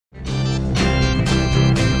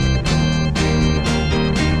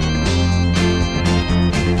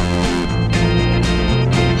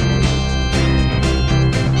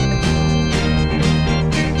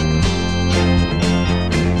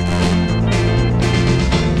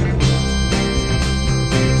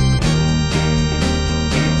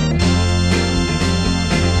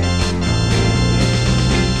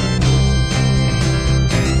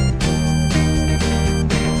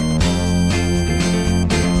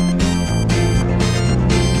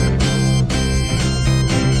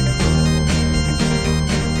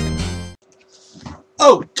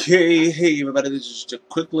Okay, hey everybody, this is just a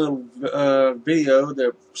quick little video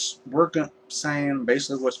that we're saying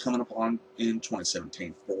basically what's coming up on in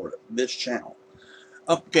 2017 for this channel.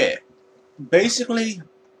 Okay, basically,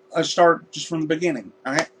 I start just from the beginning,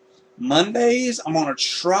 alright? Mondays, I'm going to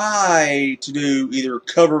try to do either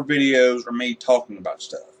cover videos or me talking about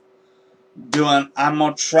stuff. I'm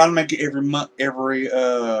going to try to make it every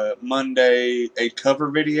Monday a cover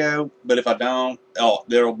video, but if I don't,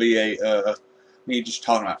 there'll be a me just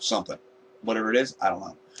talking about something. Whatever it is, I don't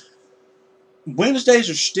know. Wednesdays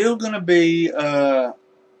are still going to be the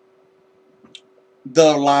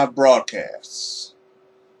live broadcasts.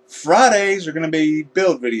 Fridays are going to be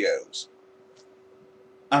build videos.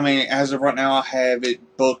 I mean, as of right now, I have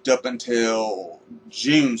it booked up until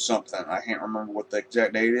June something. I can't remember what the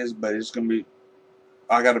exact date is, but it's going to be,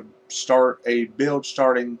 I got to start a build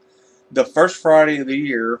starting the first Friday of the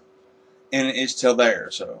year, and it's till there.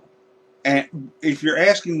 So, and if you're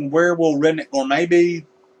asking where will Redneck Gourmet be,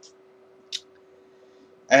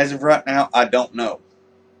 as of right now, I don't know.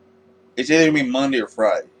 It's either going to be Monday or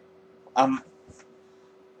Friday. And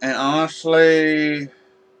honestly,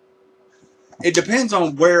 it depends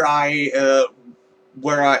on where I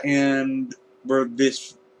end, where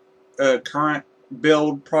this current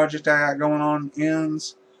build project I got going on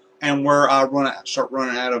ends, and where I start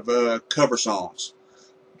running out of cover songs.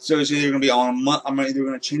 So it's either going to be I'm either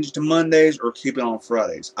going to change it to Mondays or keep it on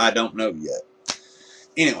Fridays. I don't know yet.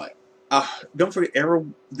 Anyway, don't forget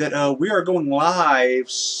that we are going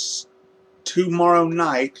live tomorrow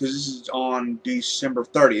night, because this is on December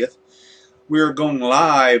 30th. We are going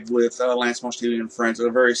live with lancemosstv and friends at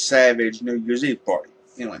a very savage New Year's Eve party.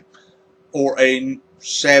 Anyway, or a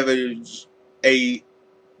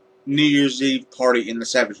New Year's Eve party in the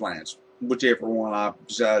Savage Lands, whichever one I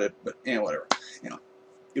decided. But anyway, whatever.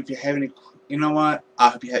 If you have any, you know what? I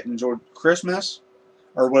hope you have enjoyed Christmas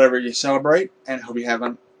or whatever you celebrate, and hope you have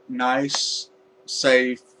a nice,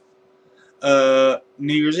 safe New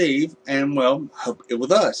Year's Eve. And well, hope it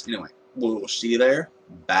with us. Anyway, we'll see you there.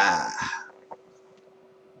 Bye.